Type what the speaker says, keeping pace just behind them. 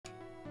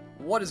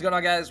What is going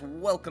on, guys?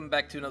 Welcome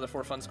back to another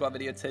For Fun Squad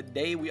video.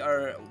 Today we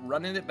are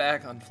running it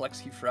back on Flex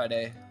Queue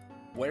Friday.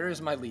 Where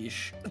is my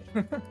leash?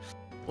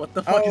 What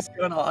the fuck is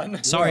going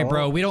on? Sorry,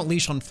 bro. We don't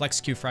leash on Flex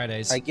Queue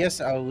Fridays. I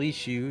guess I'll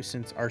leash you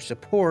since our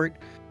support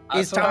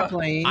is top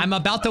lane. I'm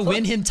about to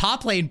win him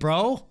top lane,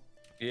 bro.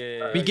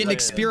 Yeah. We getting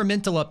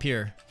experimental up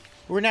here.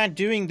 We're not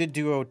doing the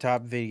duo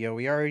top video.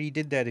 We already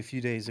did that a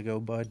few days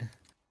ago, bud.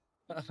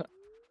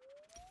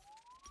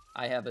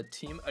 I have a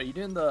team. Are you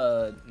doing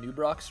the new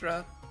Brock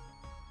strat?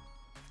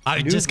 I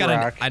just got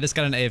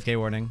an AFK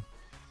warning.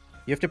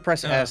 You have to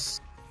press S.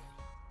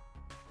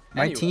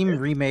 My team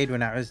remade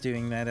when I was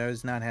doing that. I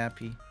was not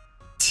happy.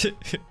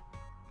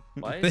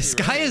 This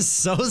guy is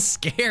so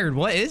scared.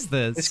 What is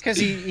this? It's because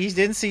he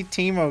didn't see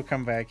Teemo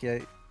come back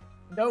yet.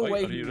 No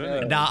way.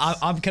 Nah,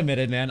 I'm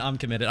committed, man. I'm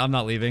committed. I'm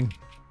not leaving.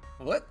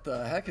 What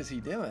the heck is he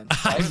doing?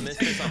 I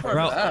missed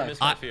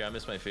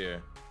my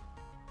fear.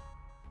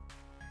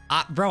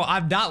 Bro,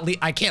 I'm not.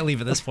 I can't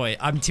leave at this point.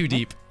 I'm too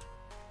deep.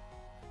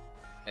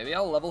 Maybe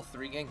I'll level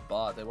 3 gank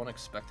bot. They won't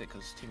expect it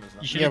because Teemo's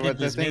not. Yeah, but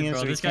the thing is,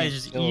 bro, this guy is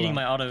just eating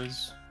my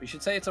autos. We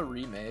should say it's a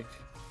remake.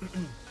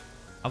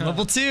 I'm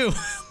level 2.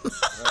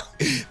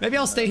 Maybe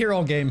I'll stay here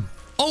all game.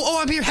 Oh,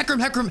 I'm here.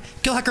 Heckram.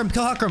 Kill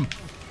Heckram.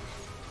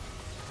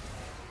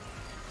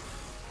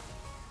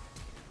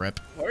 Rip.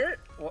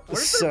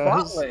 Where's their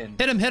bot lane?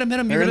 Hit him. You're They're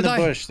gonna in the die.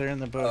 bush. They're in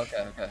the bush.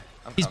 Okay.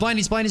 He's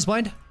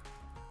blind.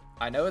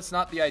 I know it's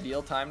not the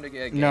ideal time to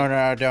get.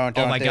 No, don't.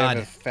 Oh my They God.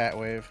 have a fat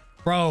wave.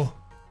 Bro.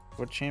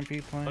 What champ are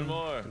you playing? One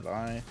more.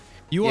 Goodbye.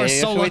 You are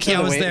so lucky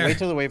I was there. Wait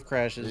till the wave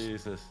crashes.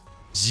 Jesus.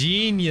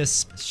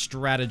 Genius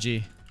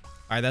strategy. All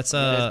right, that's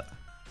That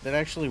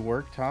actually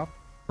worked, top.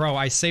 Bro,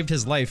 I saved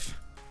his life.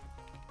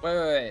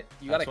 Wait.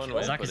 You gotta That's kill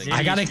one him? way.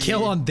 I got a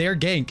kill on their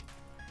gank.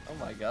 Oh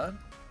my god.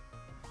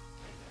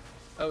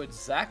 Oh,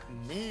 it's Zach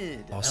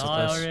mid. Oh, so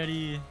Die close.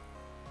 already.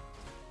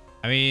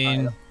 I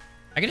mean,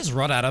 I can just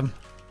run at him.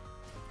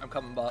 I'm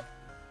coming bot.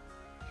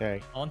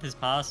 Okay. I want his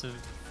passive.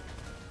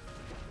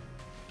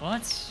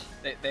 What?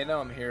 They know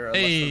I'm here.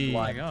 Unless Hey. they're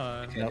blind. Oh my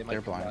god. Okay, Nope, they might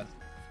they're be blind.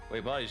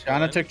 Wait, body.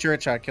 Jana took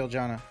turret shot. Kill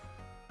Jana.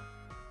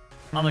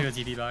 I'm gonna go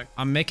TP back.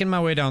 I'm making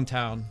my way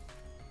downtown.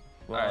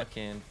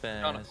 Walking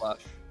On a fast. flash.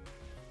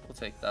 We'll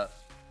take that.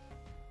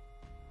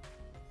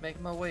 Make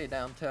my way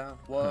downtown.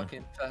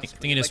 Walking I fast.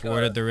 think he just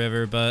warded the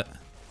river, but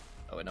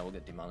Oh wait, no, we'll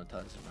get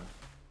demonetized.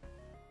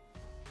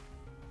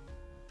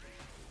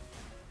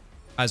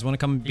 guys want to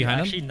come You're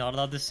behind actually him? not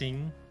allowed to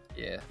sing.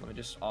 Yeah, let me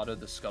just auto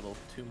the scuttle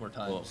 2 more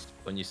times. Well,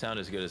 when you sound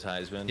as good as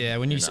Heisman. Yeah,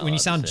 when you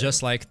sound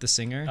just like the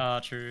singer.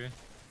 True.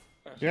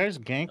 You guys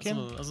That's ganking? a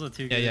little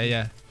too good.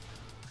 Yeah.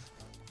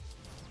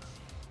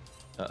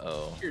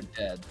 Uh-oh. You're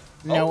dead.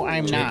 No, Oh,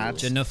 I'm not.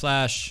 Jin no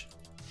flash.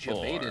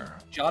 Baited. 4.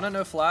 Jana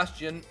no flash.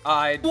 Jin.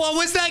 I What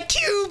was that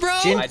Q, bro?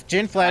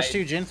 Jin flash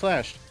too. Jin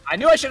flashed.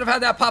 knew I should have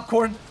had that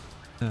popcorn.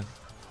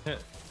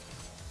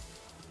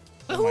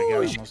 Oh my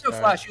god. Use no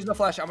flash. Use no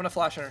flash. I'm gonna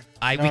flash her.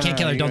 We can't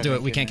kill her. you Don't do gotta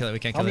it. We kill can't her. kill it. We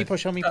can't Help kill me it.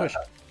 push. Help me push.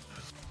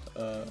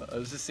 I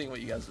was just seeing what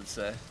you guys would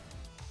say.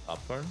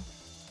 Popcorn?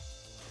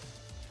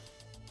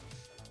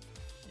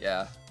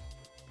 Yeah.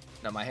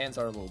 No, my hands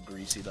are a little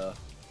greasy though.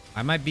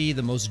 I might be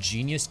the most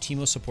genius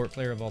Teemo Support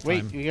player of all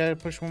Wait, time. you gotta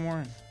push one more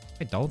in.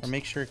 I don't. Or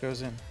make sure it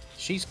goes in.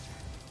 She's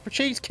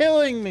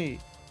killing me.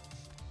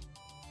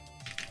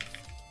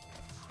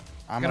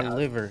 I'm a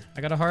liver.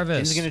 I got a harvest.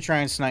 Jin's gonna try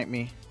and snipe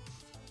me.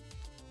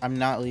 I'm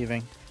not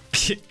leaving.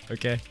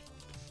 Okay.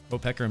 Oh,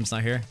 Peckeram's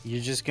not here.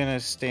 You're just gonna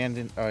stand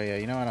in. Oh yeah,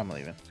 you know what? I'm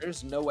leaving.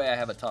 There's no way I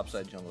have a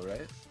topside jungle,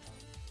 right?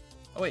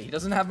 Oh wait, he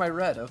doesn't have my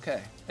red.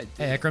 Okay. I do.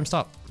 Hey, Ekram,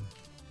 stop.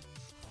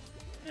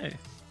 Hey.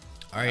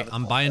 All right,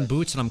 I'm buying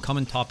boots and I'm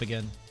coming top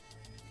again.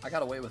 I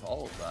got away with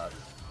all of that.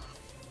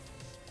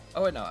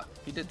 Oh wait, no,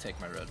 he did take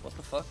my red. What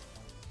the fuck?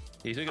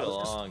 He took it a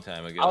long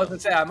time ago. I was gonna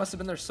say I must have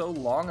been there so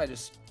long.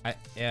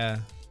 Yeah.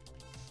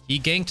 He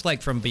ganked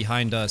like from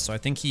behind us, so I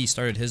think he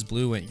started his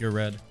blue, went your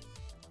red.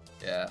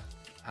 Yeah,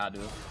 had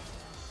to.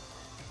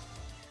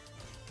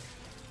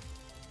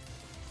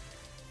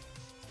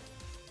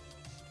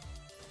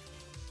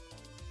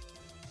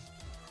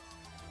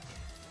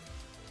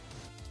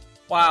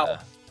 Wow.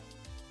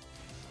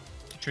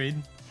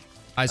 Trade.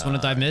 Guys, want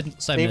to dive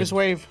mid? Side Davis mid.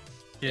 wave.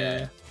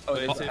 Yeah. Oh,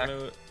 Wait,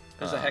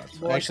 there's a hecky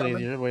boy Actually,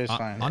 coming. your wave's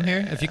fine. I'm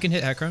here. If you can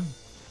hit Ekram.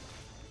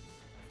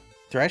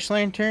 Thresh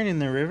Lantern in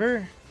the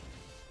river.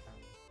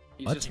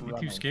 He's What? just I'm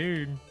running. too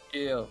scared.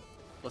 Ew.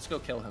 Let's go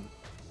kill him.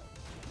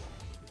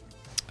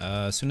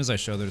 As soon as I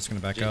show, they're just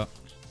gonna back out.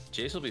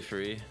 Jace will be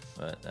free,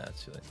 but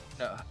that's too late.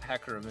 No,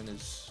 Hackerman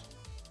is.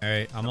 All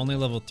right, I'm only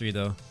level 3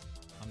 though.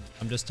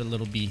 I'm just a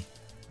little B.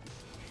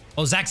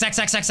 Oh, Zach. Kill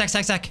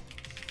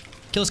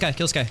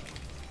this guy.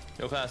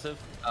 No passive.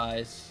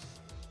 Nice.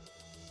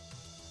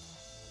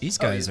 These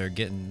guys are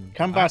getting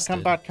Come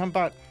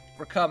bot.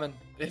 We're coming.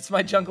 It's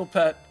my jungle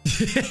pet.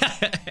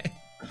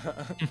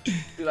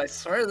 Dude, I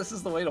swear this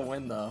is the way to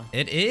win, though.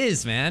 It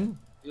is, man.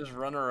 You just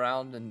run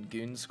around in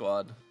goon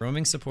squad.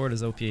 Roaming support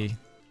is OP. Dude,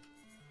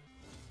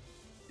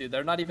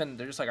 they're not even.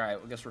 They're just like, all right,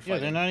 I guess we're fighting. Yeah,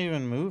 they're not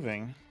even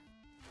moving.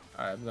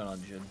 All right, I'm going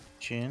on Jin.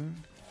 Jin.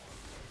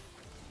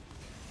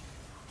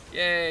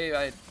 Yay!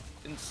 I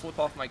didn't slip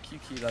off my Q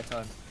key that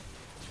time.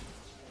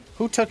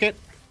 Who took it?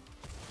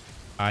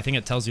 I think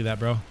it tells you that,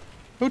 bro.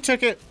 Who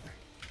took it?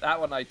 That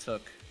one I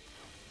took.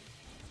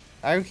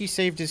 I hope he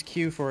saved his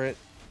Q for it.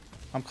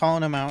 I'm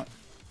calling him out.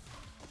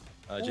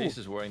 Jace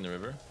is wearing the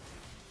river.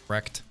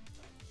 Wrecked.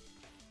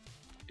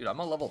 Dude, I'm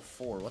on level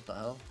 4. What the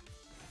hell?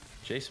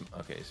 Jace,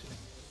 okay, so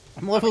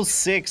I'm level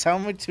 6. How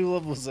am I 2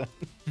 levels up?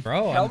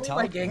 Bro, Tell I'm me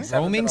telling my gangs you.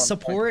 haven't been Roaming on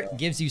support point, though.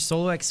 gives you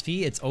solo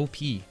XP. It's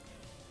OP. You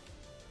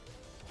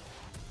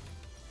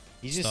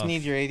just Stuff.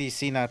 need your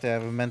ADC not to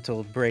have a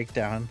mental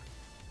breakdown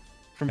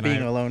from Can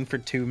being I- alone for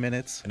 2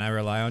 minutes. Can I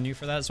rely on you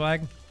for that,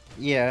 Swag?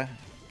 Yeah,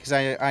 because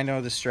I know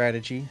the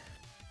strategy.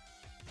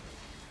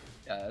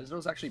 Yeah,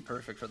 Ezreal's actually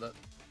perfect for that.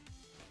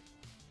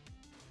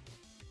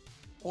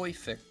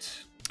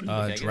 Perfect.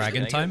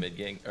 Dragon time? Mid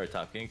gank or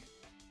top gank.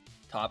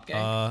 Top gank?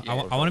 I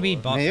Yeah. want to be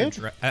bot.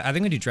 For Mid? I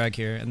think we do drag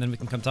here, and then we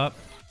can come top.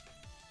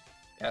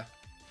 Yeah.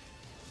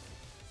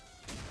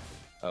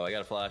 Oh, I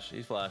got a flash.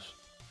 He's flash.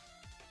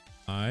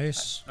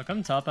 Nice. I'll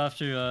come top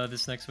after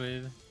this next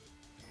wave.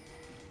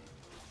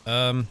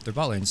 Their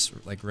bot lane's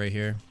like right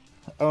here.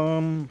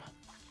 I'm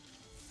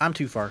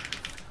too far.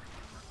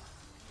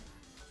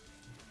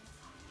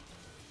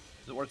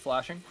 Is it worth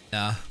flashing?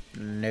 Nah.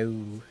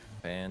 No.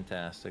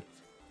 Fantastic.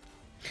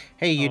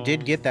 Hey, you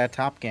did Oh. get that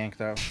top gank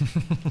though.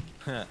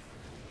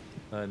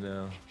 I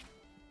know.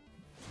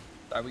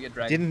 Sorry, we get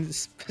dragged. Didn't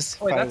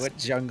specify that's- what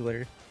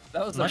jungler.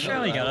 That was I'm not sure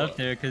how he got I up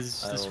there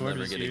because I the will sword never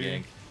was get a here.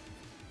 gank.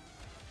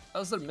 That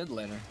was their mid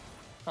laner.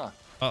 Huh.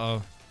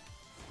 Uh-oh.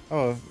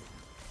 Oh,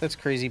 that's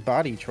crazy.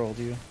 Body trolled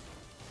you.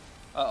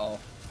 Uh-oh.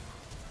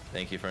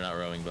 Thank you for not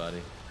rowing,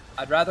 buddy.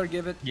 I'd rather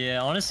give it...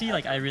 Yeah, honestly,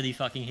 like I really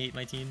fucking hate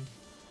my team.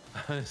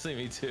 Honestly,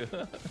 me too.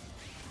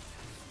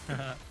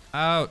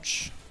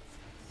 Ouch.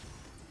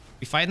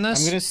 We fighting this?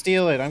 I'm gonna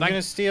steal it. I'm Like-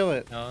 gonna steal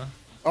it. No.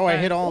 Oh, I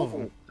hit all Oh, of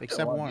them did a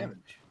except lot of one. damage.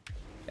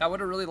 Yeah, I would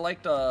have really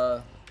liked, you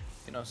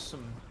know,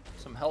 some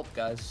help,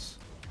 guys.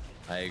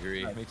 I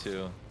agree. Me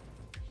too.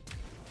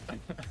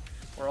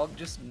 We're all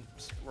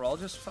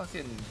just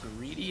fucking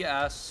greedy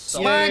ass.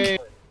 Swag. Yay.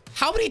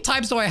 How many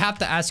times do I have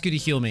to ask you to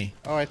heal me?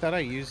 Oh, I thought I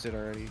used it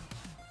already.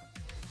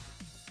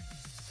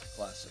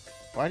 Classic.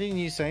 Why didn't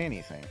you say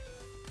anything?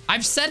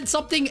 I've said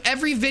something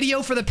every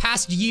video for the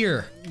past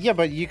year. Yeah,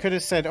 but you could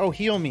have said, "Oh,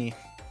 heal me."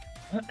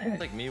 It's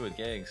like me with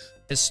ganks.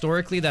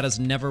 Historically, that has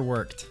never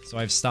worked, so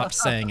I've stopped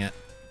saying it.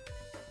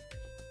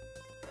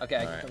 Okay,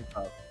 I Alright. can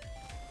come top.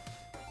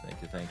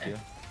 Thank you, thank you.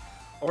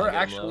 Or I'll get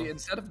him actually, low.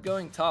 instead of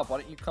going top, why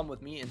don't you come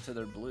with me into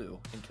their blue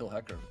and kill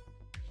Hecarim?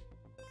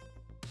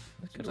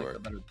 That could Seems like work. the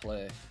better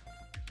play.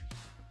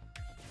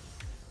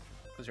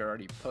 Because you're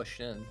already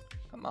pushed in.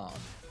 Come on.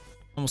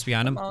 Almost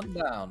behind him. Come on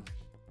down.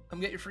 Come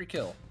get your free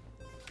kill.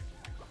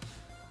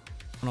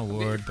 On a Come get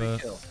your ward, free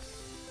but kill.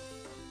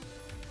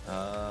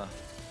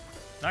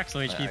 Max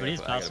low HP, but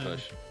he's I gotta passive.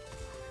 push.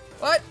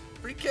 What?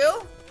 Free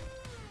kill?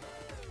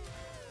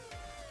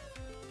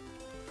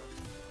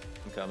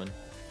 I'm coming.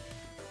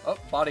 Oh,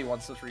 body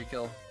wants the free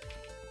kill.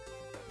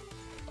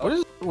 What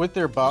is with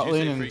their bot Did you say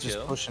lane and free just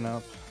kill? pushing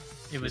up?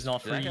 It was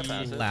not Did I free. get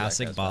passive? classic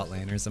Zach has bot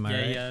passive. laners, am I Yeah,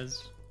 right? he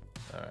has.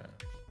 Alright.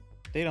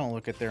 They don't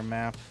look at their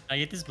map. Can I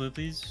get this blue,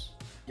 please?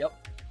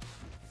 Yep.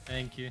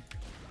 Thank you.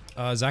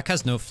 Zach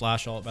has no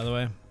flash ult, by the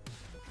way.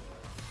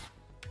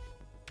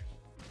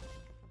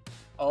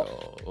 Oh, Oh,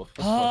 let's Oh,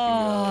 fucking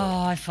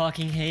go. I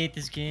fucking hate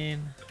this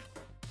game.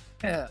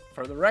 yeah.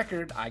 For the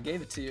record, I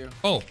gave it to you.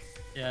 Oh,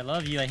 Yeah, I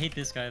love you. I hate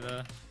this guy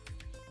though.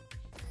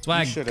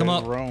 Swag, You should come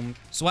have up. roamed.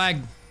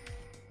 Swag,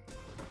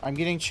 I'm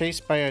getting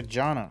chased by a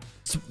Janna.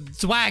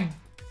 Swag,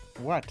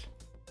 What?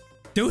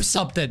 do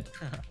something.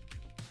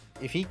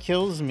 If he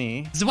kills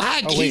me,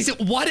 Swag, Oh, he's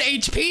wait. 1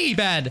 HP,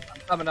 man.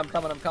 I'm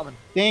coming.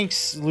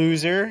 thanks,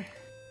 loser.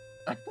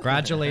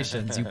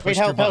 Congratulations, you pushed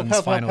help, your help, buttons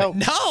help, help, finally. help.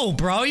 No,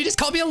 bro, you just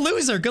called me a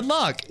loser. Good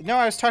luck. No,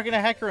 I was talking to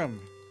Hecarim.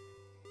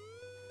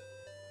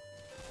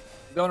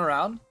 Going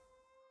around.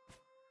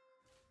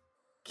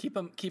 Keep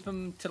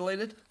him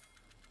titillated.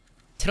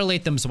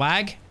 Titillate them,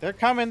 Swag. They're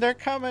coming. They're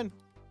coming.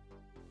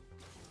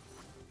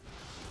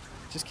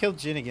 Just kill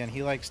Jin again.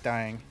 He likes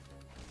dying.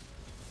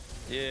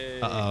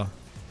 Yay. Uh-oh.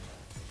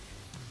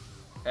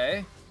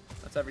 Okay,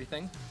 that's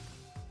everything.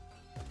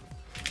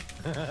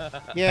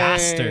 Yay.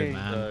 Bastard,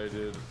 man. Sorry,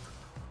 dude.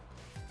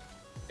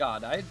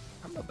 God,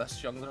 I'm the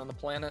best jungler on the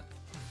planet.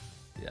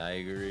 Yeah, I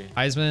agree.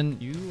 Heisman,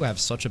 you have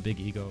such a big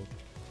ego.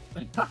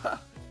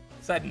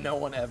 Said no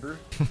one ever.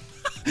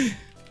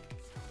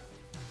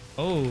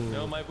 Oh,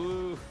 No, my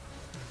blue.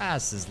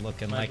 ass is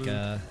looking My like boo.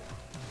 a...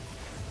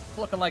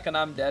 Looking like an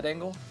I'm dead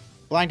angle.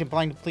 Blind him,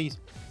 please.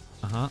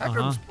 Uh-huh,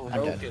 Hecarim's I'm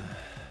dead. broken.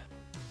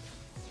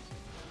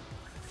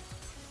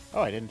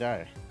 Oh, I didn't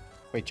die.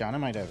 Wait, Janna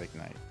might have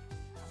ignite.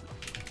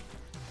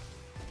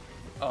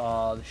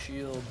 Oh, the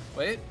shield.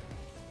 Wait.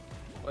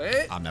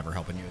 I'm never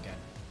helping you again.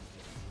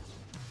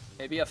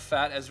 Maybe a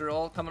fat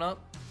Ezreal coming up.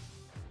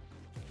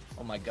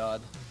 Oh my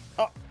god.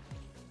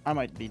 I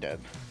might be dead.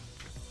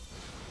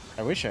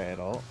 I wish I had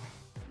ult.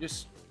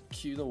 Just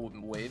cue the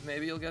wave,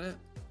 maybe you'll get it.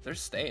 They're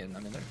staying.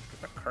 I mean,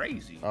 they're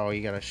crazy. Oh,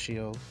 you got a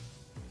shield.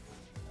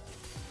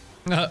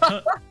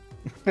 What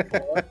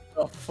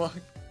the fuck?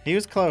 He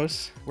was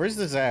close. Where's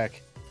the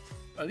Zach?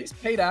 Are these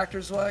paid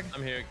actors, Swag?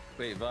 I'm here.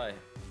 Wait, bye.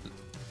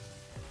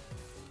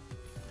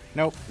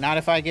 Nope, not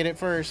if I get it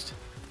first.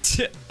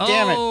 Damn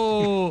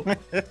Oh!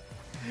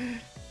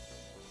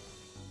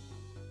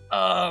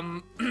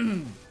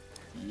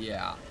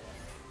 Yeah.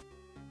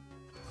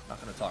 Not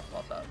gonna talk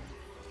about that.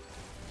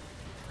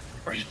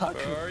 We're not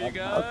Where gonna are talk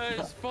you about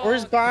guys?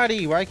 Where's Fuck.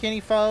 Body? Why can't he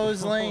follow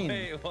his lane?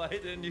 Wait, why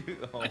didn't you?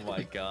 Oh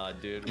my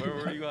god, dude. Where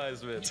were you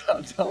guys with?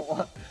 that.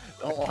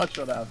 Don't watch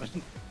what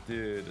happened.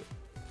 Dude.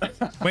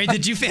 Wait,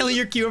 did you fail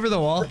your Q over the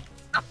wall?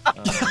 Oh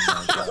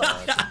my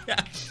god.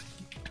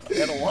 I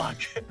gotta walk.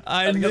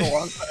 I Gotta get a knew-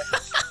 long way.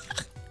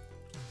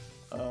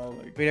 Oh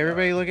my god. Wait,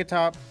 everybody look at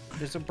top.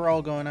 There's a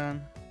brawl going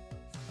on.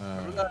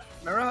 Remember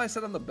how I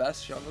said I'm the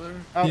best jungler?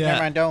 Oh, Yeah. never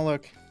mind. Don't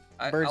look.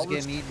 I'll Bird's just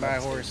getting eaten by a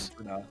stay horse.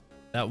 for now.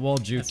 That wall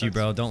juked you, sucks.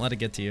 bro. Don't let it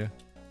get to you.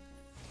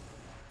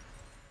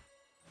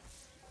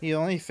 He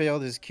only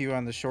failed his Q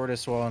on the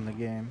shortest wall in the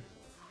game.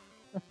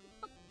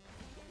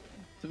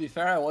 To be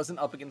fair, I wasn't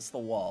up against the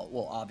wall.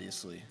 Well,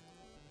 obviously.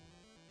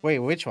 Wait,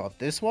 which wall?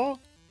 This wall?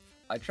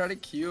 I tried to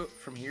Q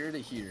from here to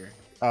here.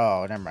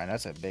 Oh, never mind.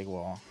 That's a big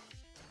wall.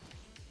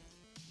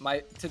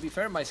 To be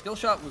fair, my skill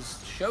shot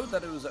showed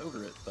that it was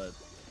over it, but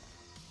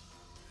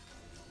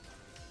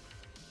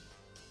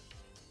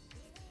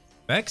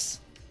Vex?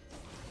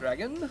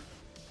 Dragon?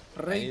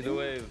 I need the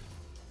wave.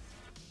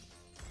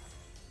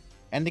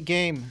 End the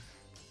game.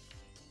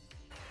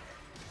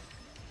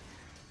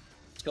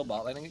 Skill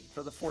bot laning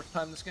for the 4th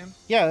time this game?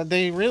 Yeah,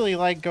 they really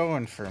like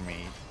going for me.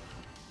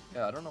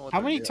 Yeah, I don't know what How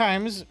they're many doing.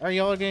 times are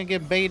y'all gonna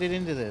get baited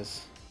into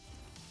this?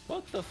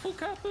 What the fuck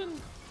happened?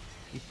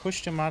 You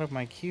pushed him out of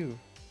my queue.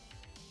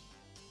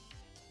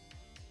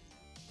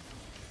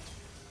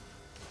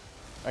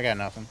 I got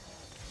nothing.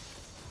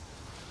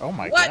 Oh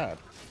my What? god.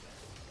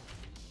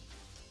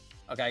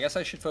 Okay, I guess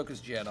I should focus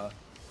Janna.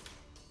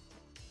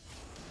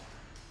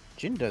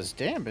 Jin does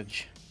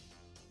damage.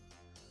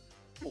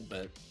 A little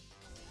bit.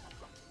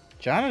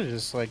 Jana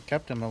just like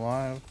kept him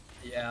alive.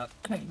 Yeah,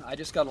 I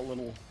just got a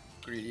little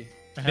greedy.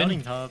 I'm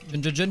holding top.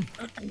 Jin, Jin, Jin.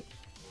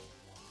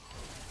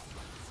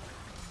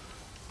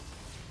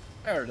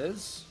 There it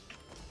is.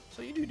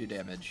 So you do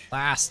damage.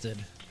 Blasted.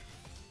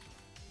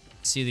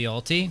 See the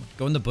ulti?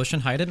 Go in the bush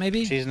and hide it,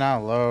 maybe? She's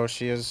not low.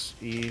 She is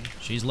E.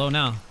 She's low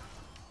now.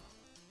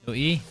 Go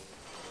E.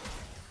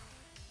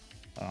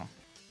 Oh.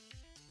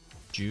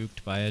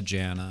 Juked by a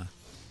Janna.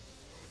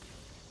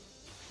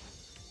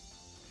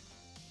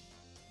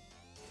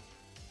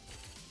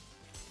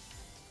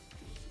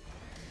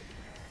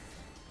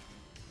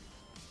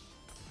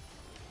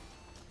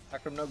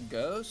 Akram no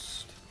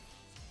ghost.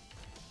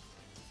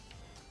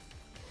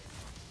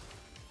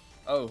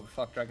 Oh,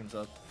 fuck, Dragon's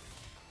up.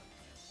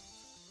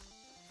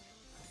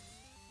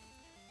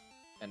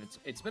 And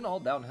it's been all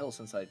downhill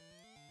since I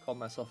called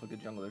myself a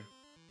good jungler.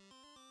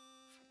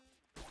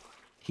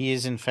 He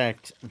is in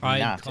fact Pride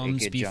not a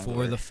comes good before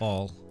jungler. the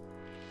fall.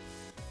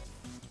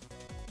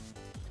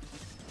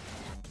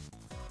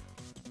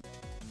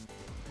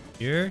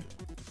 Here?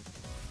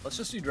 Let's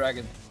just do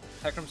Dragon.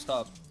 Akram's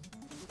top.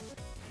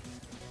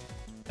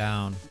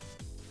 Down.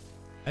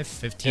 I have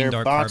 15 Their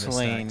Dark bot Harvest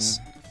lane.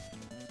 stacks.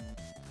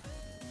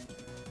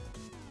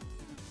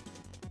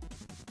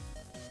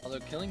 Although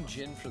killing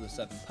Jin for the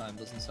 7th time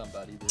doesn't sound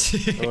bad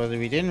either. Well,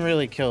 we didn't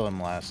really kill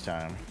him last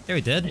time. Yeah,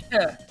 we did.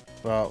 Yeah.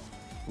 Well,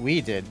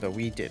 we did, but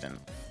we didn't.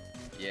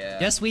 Yeah.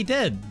 Yes, we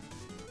did.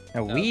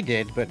 No, we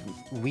did, but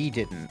we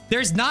didn't.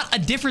 There's not a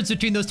difference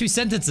between those two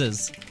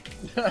sentences.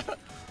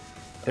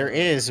 There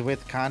is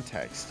with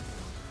context.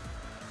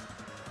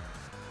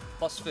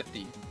 Plus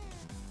 50.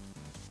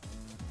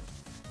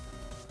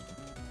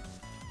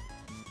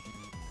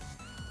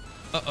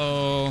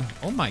 Uh-oh.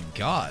 Oh my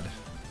god.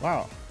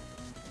 Wow.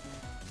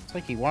 It's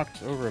like he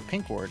walked over a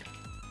pink ward.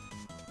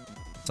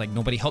 It's like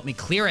nobody helped me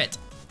clear it.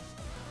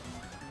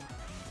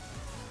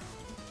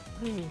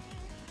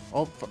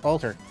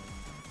 Alter.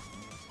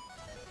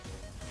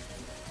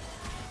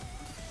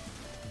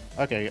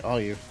 Okay, all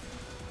you.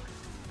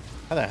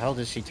 How the hell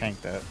did she tank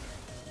that?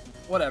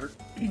 Whatever.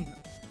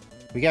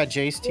 We got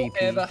Jace TP.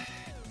 Whatever.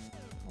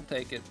 I'll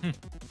take it.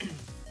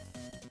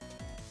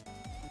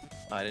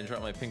 I didn't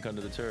drop my pink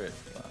under the turret.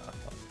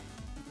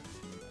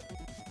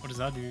 What does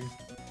that do?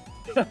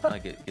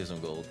 Like it gives him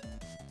gold.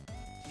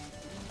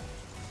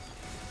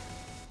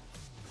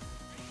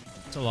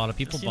 It's a lot of It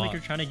people seems like bought.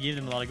 you're trying to give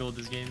them a lot of gold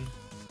this game.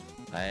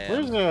 I am.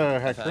 Where's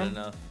I've had Hector?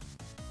 enough.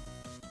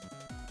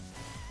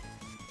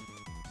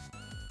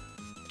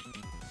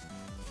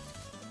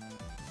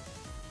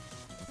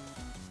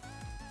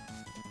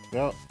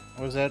 Well,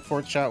 was that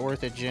 4th shot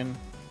worth it, Jin?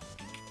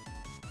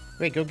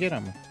 Wait, go get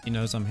him. He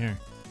knows I'm here.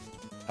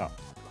 Oh.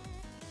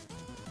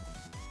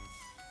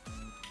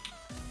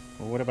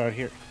 Well, what about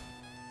here?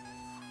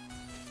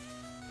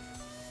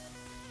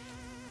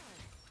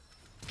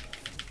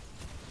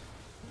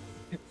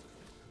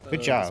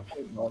 Good job.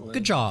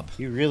 Good job.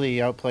 You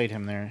really outplayed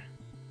him there.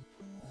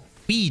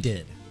 We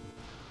did.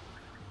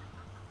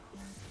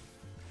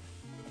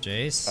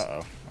 Jace.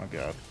 Uh-oh. Oh,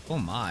 God. Oh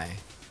my.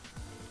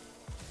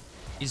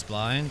 He's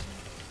blind.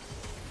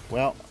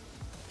 Well,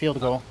 field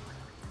goal.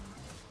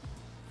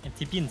 And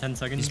TP in 10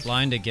 seconds. He's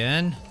blind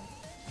again.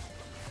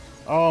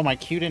 Oh, my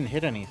Q didn't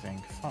hit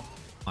anything. Fuck.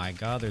 My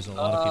God, there's a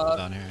lot of people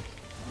down here.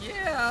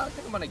 Yeah, I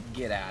think I'm gonna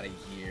get out of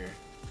here.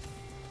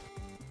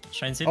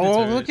 Try and save Oh,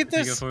 the turret look at if you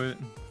this. Go for it.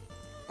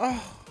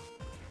 Oh.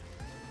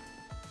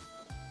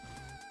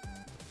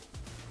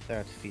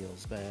 That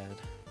feels bad.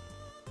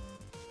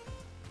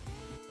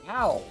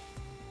 Ow.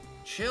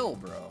 Chill,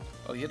 bro.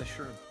 Oh, you hit a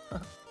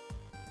shroom.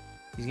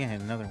 He's gonna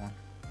hit another one.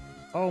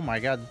 Oh my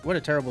God, what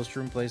a terrible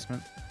shroom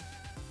placement.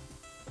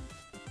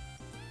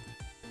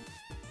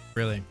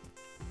 Really?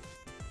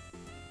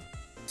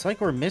 It's like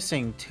we're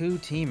missing 2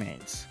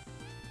 teammates.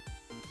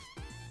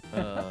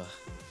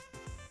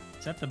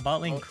 Is that the bot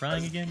lane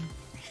crying again?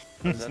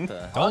 Is that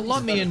the... Don't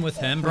lump me in with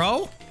him,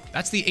 bro.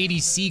 That's the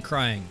ADC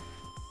crying.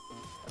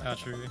 Ah,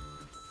 true.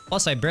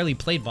 Plus, I barely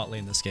played bot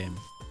lane this game.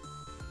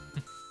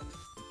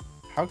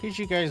 How could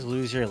you guys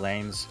lose your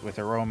lanes with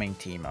a roaming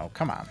Teemo?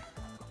 Come on.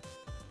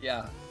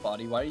 Yeah,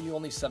 body. Why are you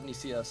only 70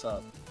 CS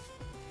up?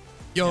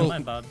 Yo, my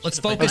bad. let's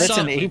Should've focus played that's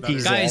on... an AP,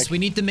 Zach. Guys, we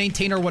need to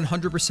maintain our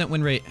 100%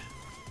 win rate.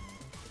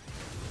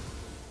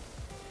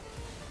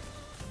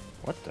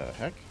 What the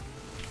heck?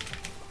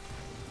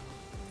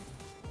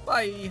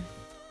 Bye.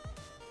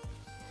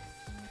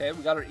 Okay,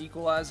 we got our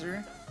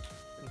equalizer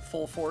in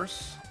full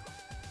force.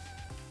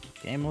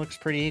 Game looks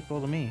pretty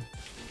equal to me.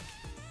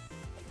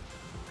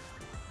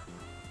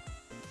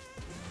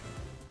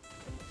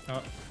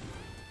 Oh,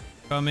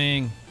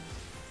 Coming.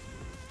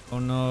 Oh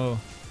no.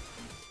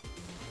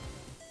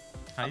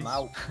 I'm nice.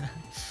 out.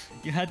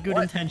 You had good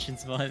What?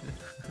 intentions, but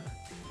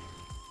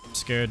I'm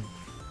scared.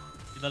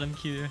 you let him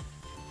Q.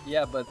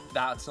 Yeah, but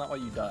that's not why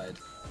you died.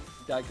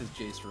 You died because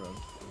Jace rode.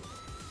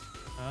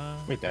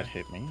 Wait, that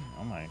hit me?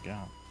 Oh my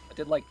God. I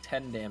did like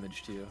 10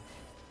 damage to you.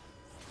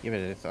 Yeah, but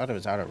I thought it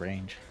was out of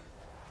range.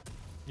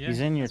 Yeah, He's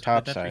in your that's what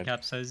top that side.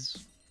 recap says.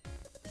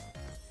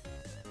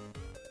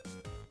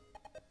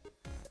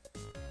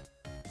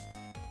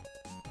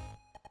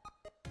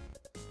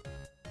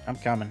 I'm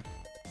coming.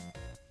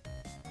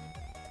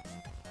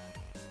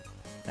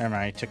 Never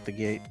mind, I took the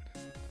gate.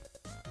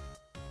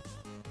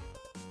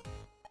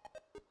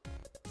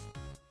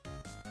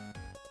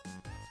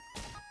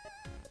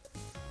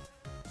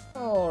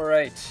 All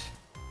right.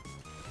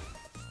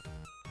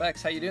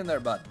 Bex, how you doing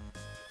there, bud?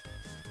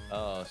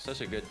 Oh,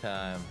 such a good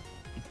time.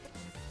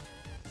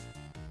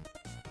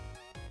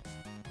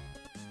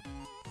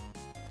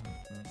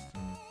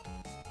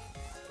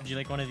 Would you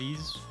like one of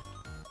these?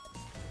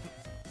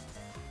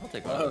 I'll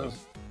take one of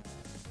those.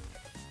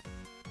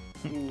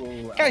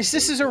 Ooh, Guys,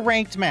 this is a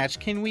ranked match.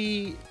 Can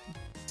we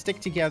stick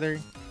together?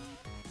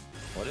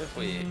 What if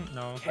we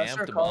No. Professor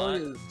camped Kali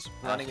bot is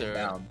running it after-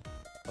 down.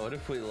 What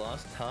if we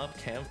lost top,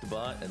 camped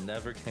bot, and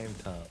never came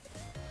top?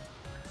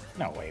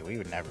 No way, we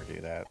would never do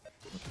that.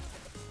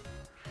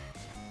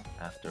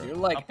 After You're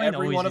like Top lane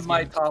every always one is of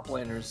my good. top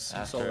laners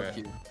in solo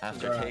after, queue.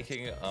 after Congrats.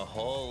 taking a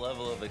whole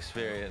level of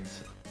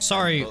experience.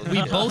 Sorry, Both we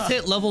of us. both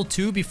hit level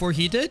 2 before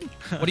he did?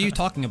 What are you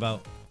talking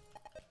about?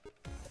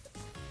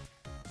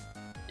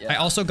 Yeah. I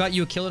also got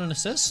you a kill and an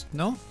assist?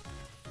 No?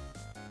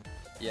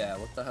 Yeah,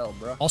 what the hell,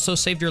 bro? Also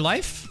saved your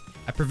life?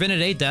 I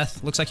prevented a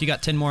death. Looks like you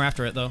got 10 more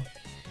after it, though.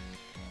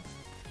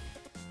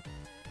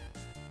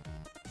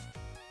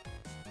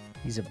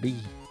 He's a bee.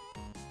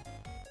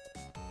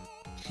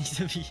 He's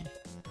a V.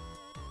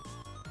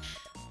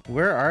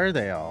 Where are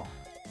they all?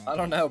 I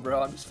don't know,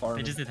 bro. I'm just I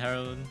farming. just did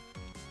Herald.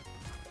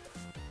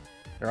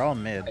 They're all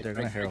mid. They're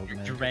gonna Drink, herald drink,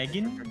 mid. drink,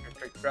 Dragon?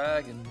 drink,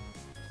 dragon.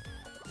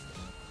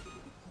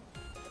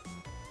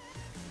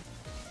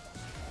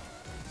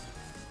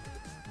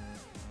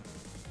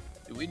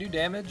 Do we do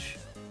damage?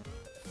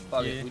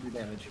 Fuck it, Yeah. we do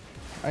damage.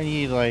 I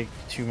need like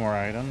 2 more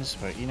items,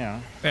 but you know.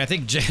 Wait, I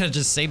think Jana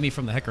just saved me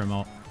from the heck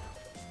remote.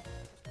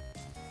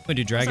 We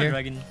do drag What's that here?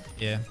 dragon?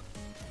 Yeah.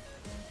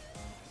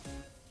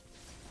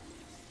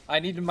 I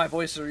needed my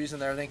voice a reason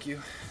there, thank you.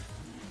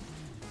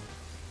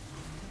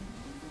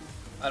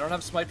 I don't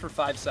have smite for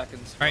 5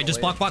 seconds. Alright, just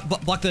block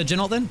the gen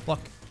ult then? Block.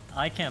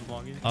 I can't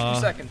block it.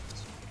 2 seconds.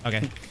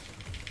 Okay.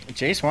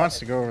 Jace wants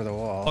to go over the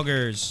wall.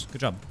 Poggers.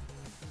 Good job.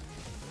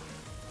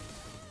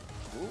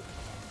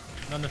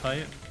 Not in the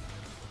fight.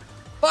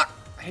 Fuck!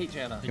 I hate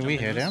Janna. Can we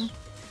hit him?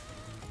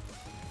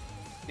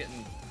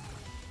 Getting...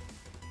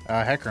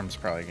 Heckram's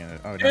probably gonna.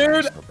 Oh, no, Dude,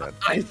 he's still dead.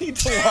 I need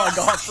to log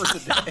off for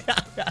today.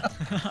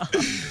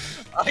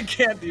 I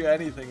can't do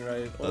anything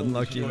right. Holy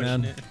Unlucky, shit.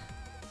 man.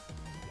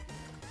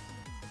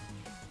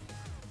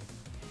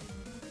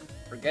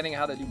 Forgetting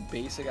how to do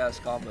basic ass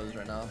combos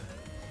right now.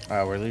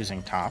 We're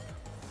losing top.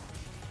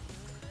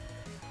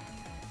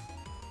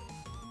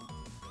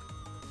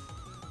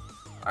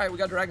 Alright, we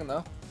got dragon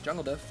though.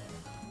 Jungle diff.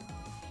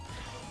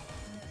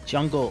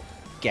 Jungle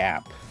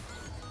gap.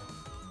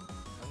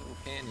 Jungle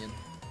canyon.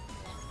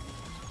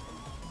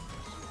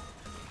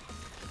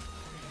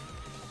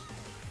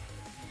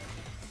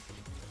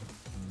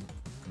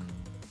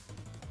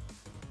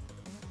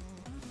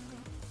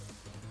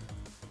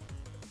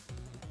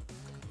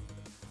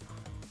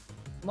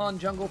 Come on,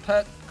 jungle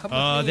pet. Come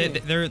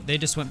with me. they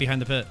just went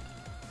behind the pit.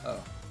 Oh.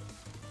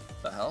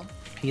 The hell?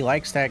 He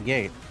likes that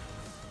gate.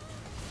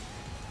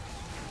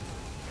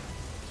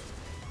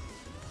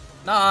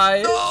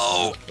 Nice.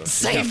 Oh,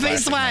 save me,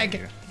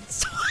 Swag.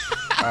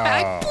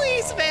 Swag,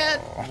 please, man.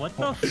 What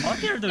the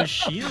fuck are those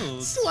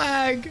shields?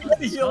 Swag.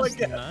 Heal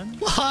Disgusting, again. man.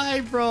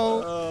 Why, bro?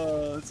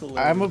 Oh, that's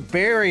hilarious. I'm a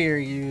barrier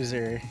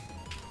user.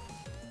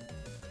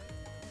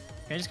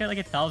 I just got like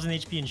 1,000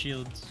 HP and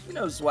shields. You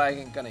know Swag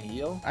ain't gonna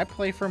heal. I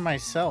play for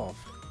myself.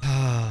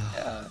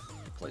 Yeah,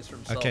 he plays for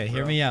himself. Okay,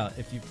 hear bro. me out.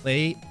 If you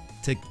play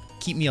to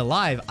keep me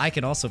alive, I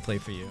can also play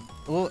for you.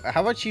 Well,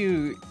 how about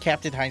you,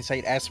 Captain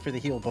Hindsight, ask for the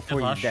heal before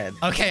you're Flash. dead?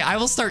 Okay, I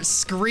will start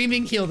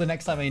screaming heal the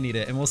next time I need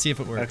it, and we'll see if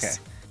it works. Okay.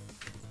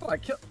 Oh, I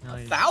killed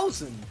Nice.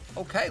 1,000.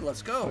 Okay,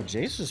 let's go. Oh,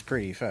 Jace was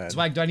pretty fun.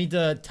 Swag, do I need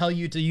to tell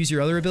you to use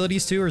your other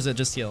abilities too, or is it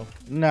just heal?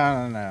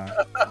 No, no,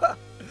 no.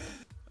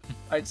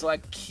 All right, so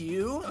like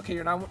Q. Okay,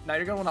 you're now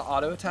you're gonna want to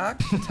auto attack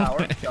the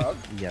tower. Chug.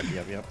 Yep,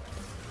 yep, yep.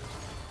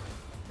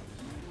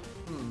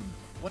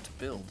 What to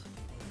build?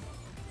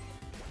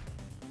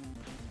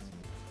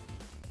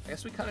 I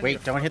guess we kind of.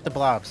 Wait, don't hit the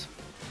blobs.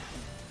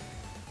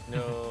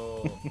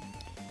 No.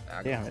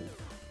 Damn it.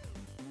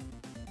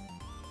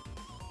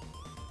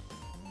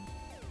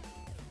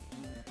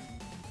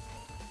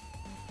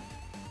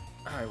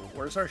 All right,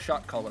 where's our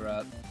shot caller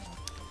at?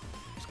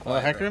 He's Well,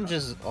 quiet right Hecarim now.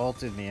 just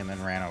ulted me and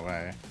then ran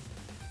away.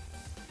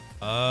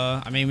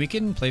 I mean, we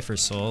can play for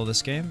Soul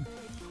this game.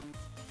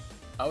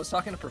 I was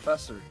talking to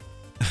Professor.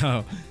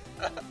 Oh,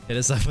 hit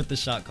us up with the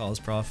shot calls,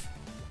 Prof.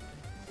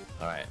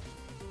 All right.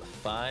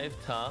 5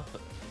 top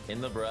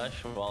in the brush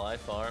while I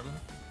farm.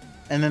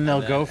 And then they'll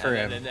And then- go for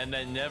and him. then- and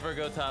then never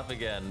go top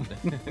again.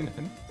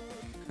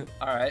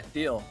 All right,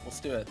 deal. Let's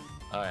do it.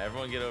 All right,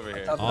 everyone get over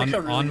here. Sounds like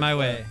a really On my good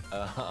way.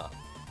 Uh,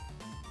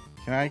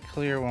 Can I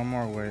clear one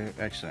more way?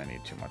 Actually, I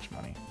need too much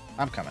money.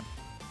 I'm coming.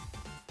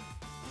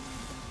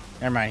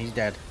 Never mind, he's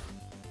dead.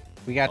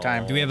 We got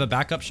time. Do we have a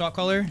backup shot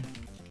caller?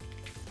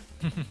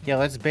 Yeah,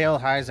 let's bail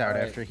Highs out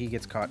Alright. after he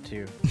gets caught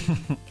too.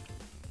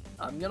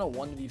 I'm gonna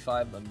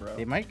 1v5 them, bro.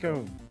 They might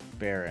go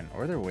Baron,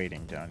 or they're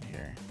waiting down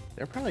here.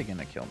 They're probably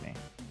gonna kill me.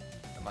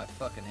 In my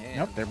fucking hand.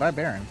 Nope, they're by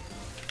Baron.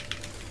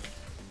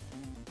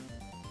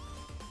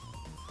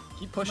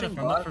 Keep I'm pushing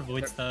gonna farm up bot. for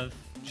void stuff.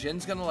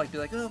 Jin's gonna like be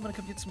like, oh, I'm gonna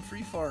come get some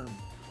free farm.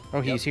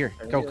 Oh, he's here.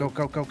 there Go, he go, is.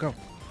 go, go, go.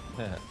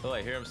 oh,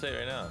 I hear him say it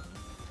right now.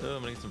 Oh,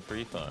 I'm gonna get some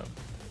free farm.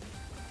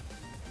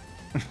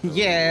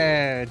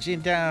 Yeah,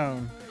 Jin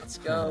down. Let's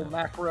go,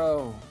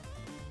 macro.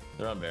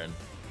 They're on Baron.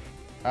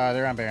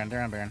 They're on Baron.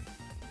 They're on Baron.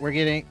 We're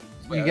getting.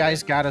 Wait, You are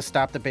guys gotta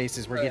stop the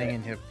bases. We're getting Wait.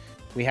 in him.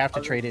 We have to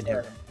I'll trade in him.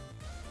 there.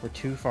 We're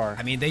too far.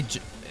 I mean, it's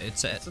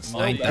at It's a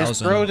slow Just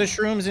 9,000. throw the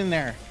shrooms in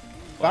there.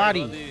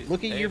 Body, Buddy,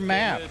 look at your AFK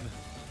map.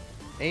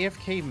 mid.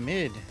 AFK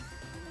mid.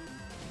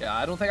 Yeah,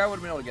 I don't think I would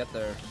have been able to get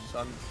there.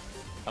 So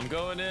I'm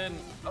going in.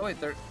 Oh wait,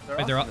 they're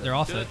Wait, off they're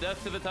off To the it.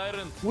 death to the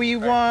tyrant. We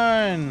won.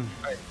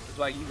 All right, that's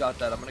why you got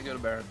that. I'm gonna go to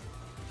Baron.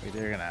 Wait,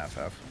 they're gonna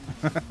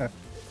FF.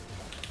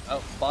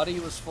 Oh, body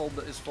was full.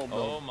 Is full build.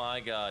 Oh my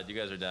god, you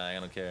guys are dying. I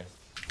don't care.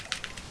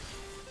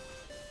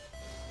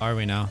 Are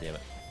we now? Damn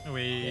it.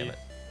 Wait. Damn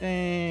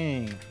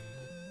it. Dang.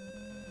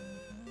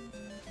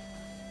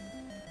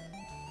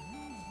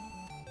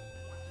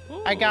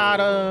 I got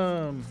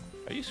him.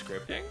 Are you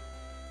scripting?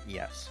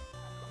 Yes.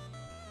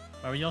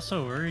 Why were y'all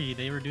so worried?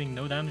 They were doing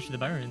no damage to the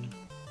Baron.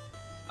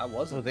 I Well,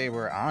 wasn't. they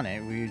were on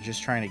it. We were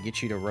just trying to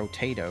get you to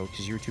rotato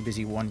because you were too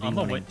busy I'm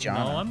 1v1ing aware.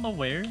 John. No, I'm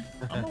aware.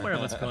 I'm aware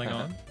of what's going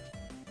on.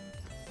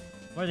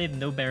 Why are they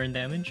no Baron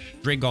damage?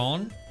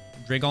 Dragon?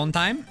 Dragon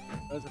time?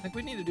 Guys, I think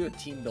we need to do a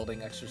team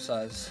building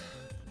exercise.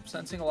 I'm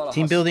sensing a lot of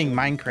Team building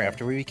hostility. Minecraft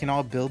where we can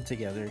all build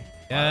together.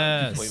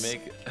 Yes. We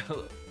make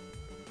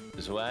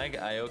Zwag,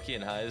 Aoki,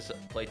 and Highs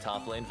play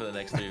top lane for the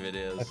next 3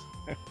 videos.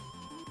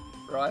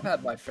 Bro, I've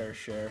had my fair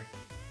share.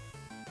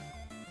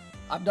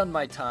 I've done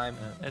my time.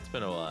 It's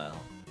been a while.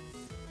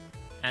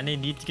 And they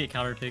need to get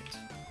counterpicked.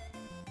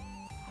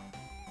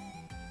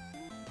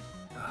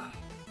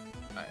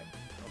 Alright,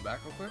 go back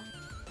real quick.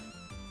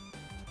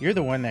 You're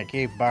the one that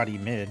gave body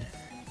mid.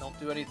 Don't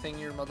do anything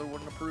your mother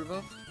wouldn't approve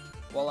of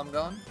while I'm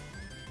gone.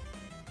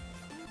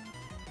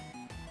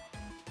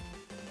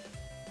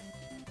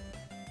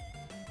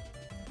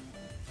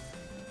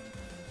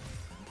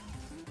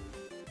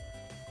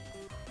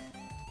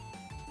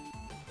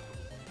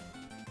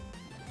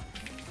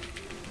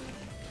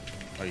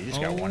 Oh, you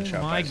just got one shot.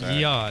 Oh my by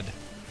Zach. god.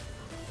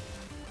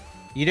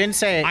 You didn't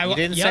say it. You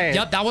didn't say it.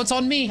 Yep, that one's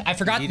on me. I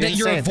forgot You that didn't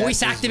you're say a it. That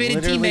voice was activated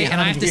literally teammate and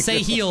I on have to you. say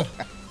heal.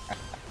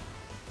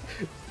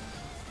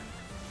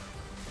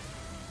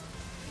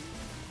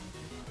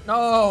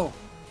 No!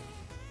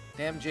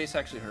 Damn, Jace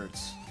actually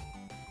hurts.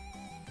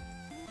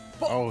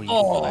 Oh, you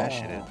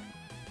flashed it.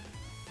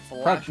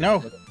 Flash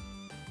no. it.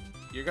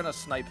 You're gonna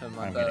snipe him.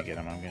 I'm gonna get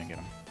him. I'm gonna get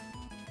him.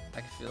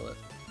 I can feel it.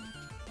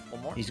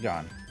 One more. He's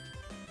gone.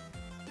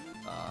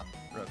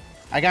 Rip.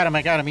 I got him.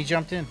 I got him. He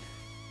jumped in.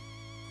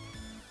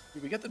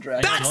 Did we get the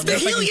dragon? That's Don't the know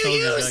if I heal can you kill the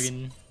use!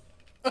 dragon.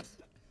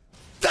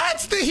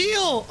 That's the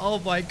heal! Oh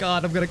my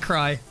god, I'm gonna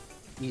cry.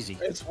 Easy.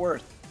 It's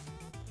worth.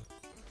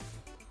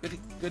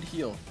 Good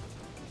heal.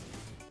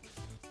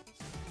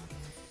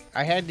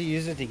 I had to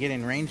use it to get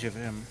in range of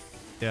him.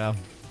 Yeah.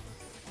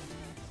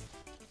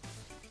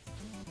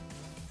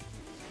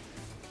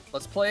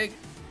 Let's play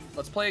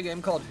a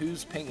game called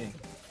Who's Pinging.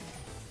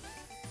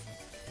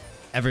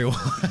 Everyone.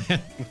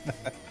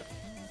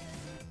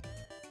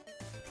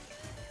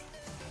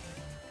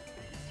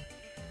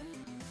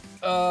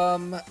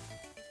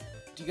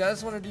 Do you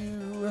guys want to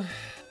do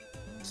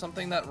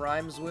something that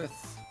rhymes with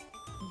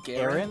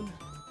Garen?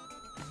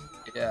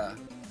 Yeah.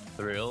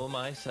 Thrill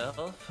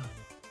myself.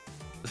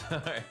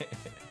 Sorry.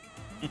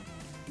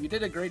 You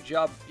did a great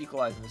job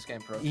equalizing this game,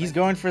 Pro. He's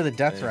going for the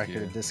death Thank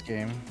record you. this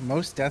game.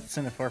 Most deaths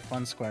in a For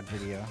Fun Squad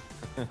video.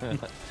 What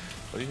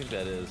do you think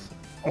that is?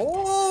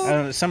 Oh! I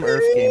don't know, some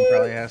Earth game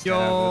probably has to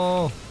have it.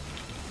 Yo.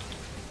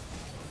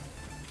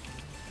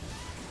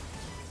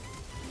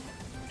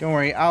 Don't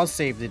worry, I'll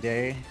save the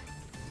day.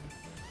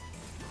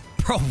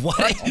 Bro,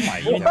 what? Oh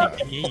my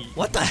god. Yay.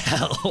 What the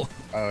hell?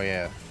 Oh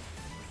yeah.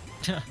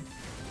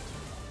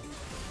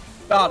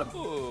 Got him.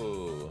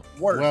 Ooh.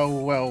 Work.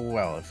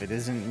 Well, if it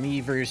isn't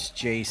me versus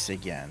Jace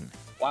again.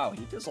 Wow,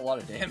 he does a lot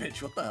of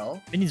damage. What the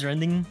hell? Minis are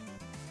ending.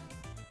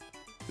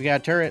 We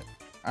got a turret.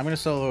 I'm gonna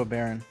solo a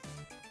Baron.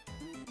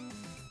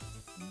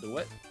 Do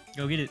it.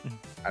 Go get it.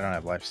 I don't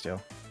have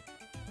lifesteal.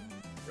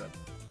 Good.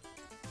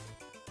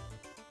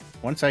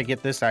 Once I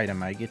get this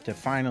item, I get to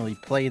finally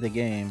play the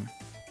game.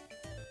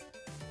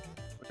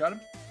 We got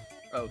him?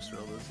 Oh,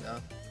 Cyril is, yeah.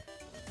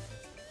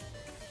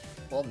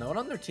 Well, no one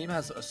on their team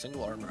has a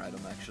single armor item,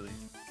 actually.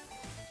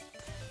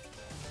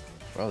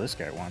 Well, this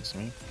guy wants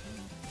me.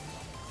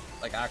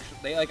 Like,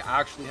 they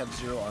actually have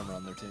 0 armor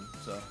on their team,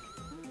 so.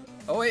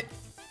 Oh, wait.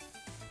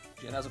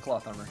 Jin has a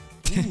cloth armor.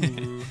 Ooh.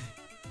 You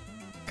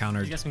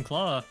Countered. got some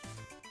claw.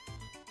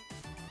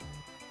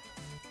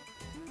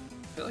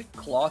 I feel like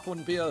cloth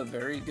wouldn't be a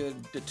very good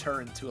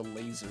deterrent to a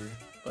laser,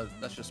 but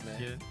that's just me.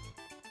 Yeah.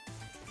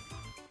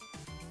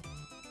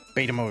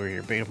 Bait him over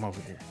here. Bait him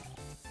over here.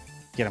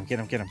 Get him.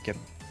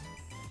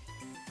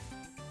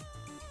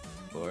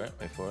 For it.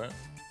 Wait for it.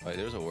 Wait,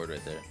 there's a word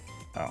right there.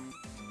 Oh.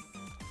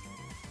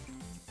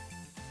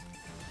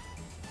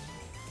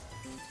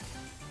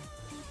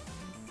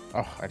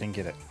 Oh, I didn't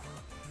get it.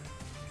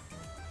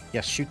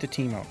 Yes, shoot the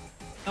Teemo.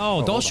 Oh,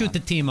 don't hold shoot on. the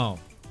Teemo.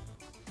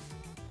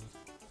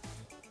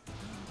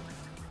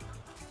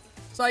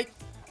 Psych!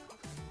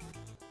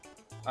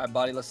 Alright,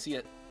 body, let's see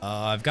it.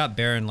 I've got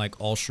Baron like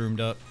all shroomed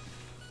up.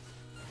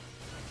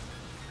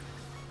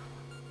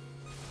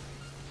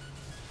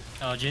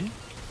 Oh, Jin.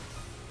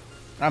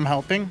 I'm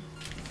helping.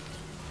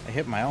 I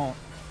hit my ult.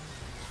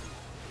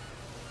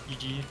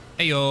 GG.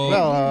 Hey yo.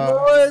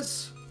 Well,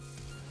 Boys!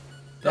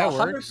 The that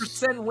works.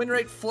 100% win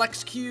rate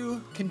flex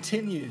queue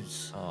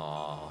continues.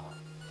 Aww.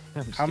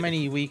 How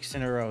many weeks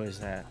in a row is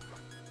that?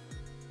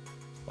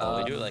 Well,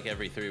 we do it like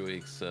every 3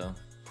 weeks, so.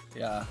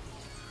 Yeah.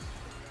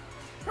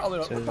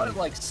 Probably So- we're probably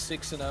like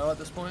 6-0 at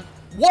this point.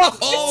 Whoa!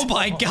 Oh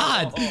my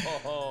god.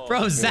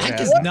 Bro, Zach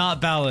Yeah. is not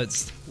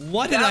balanced.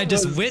 What did That I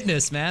just was-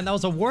 witness, man? That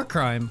was a war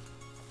crime.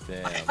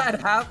 Damn.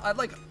 I had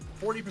like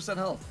 40%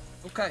 health.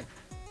 Okay.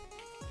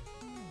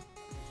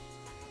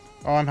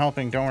 Oh, I'm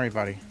helping. Don't worry,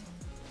 buddy.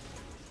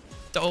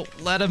 Don't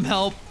let him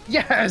help.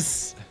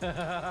 Yes!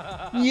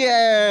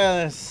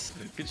 Yes!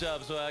 Good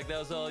job, Swag. That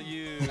was all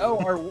you.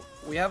 Oh,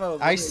 we have a.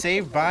 I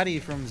saved body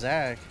from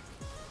Zach.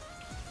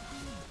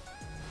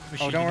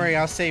 Wish Oh, you don't didn't. worry.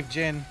 I'll save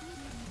Jin.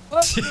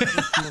 Oh,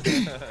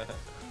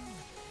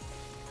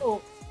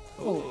 Ooh,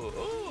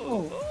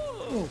 oh,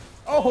 ooh, ooh.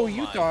 Oh,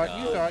 you my thought.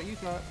 God. You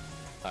thought.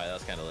 Alright, that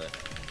was kind of lit.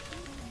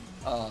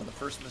 the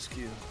first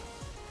miscue.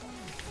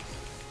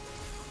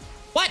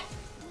 What?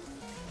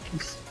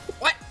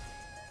 What?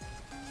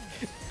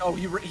 Oh,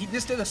 he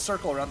just did a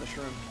circle around the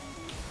shroom.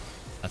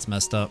 That's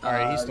messed up. All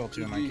right, he stole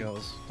 2 of my GG.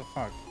 kills. The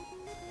fuck?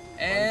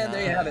 And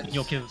there you have it.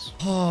 Yo kills.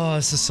 Oh,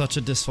 this is such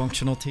a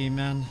dysfunctional team,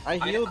 man. I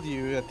healed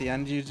you at the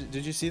end.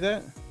 Did you see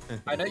that?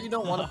 I know you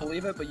don't want to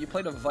believe it, but you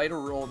played a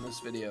vital role in this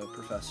video,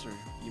 Professor.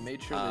 You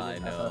made sure I they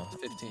didn't know. have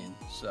 15.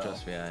 So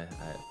Trust me,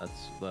 that's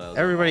what I was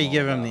Everybody all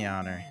give him about. the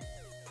honor.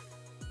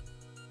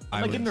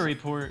 I'm like in the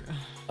report.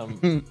 I'm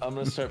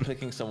gonna start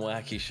picking some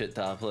wacky shit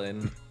top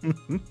lane.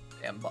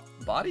 yeah,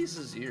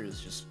 Bodies' ear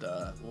is just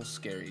a little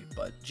scary.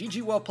 But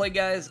GG, well played,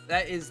 guys.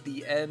 That is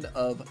the end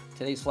of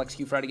today's Flex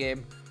Q Friday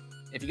game.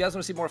 If you guys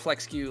want to see more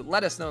Flex Q,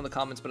 let us know in the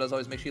comments. But as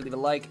always, make sure you leave a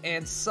like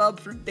and sub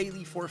for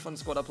daily For Fun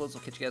Squad uploads.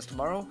 We'll catch you guys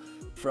tomorrow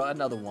for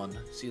another one.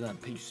 See you then.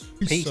 Peace.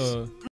 Peace.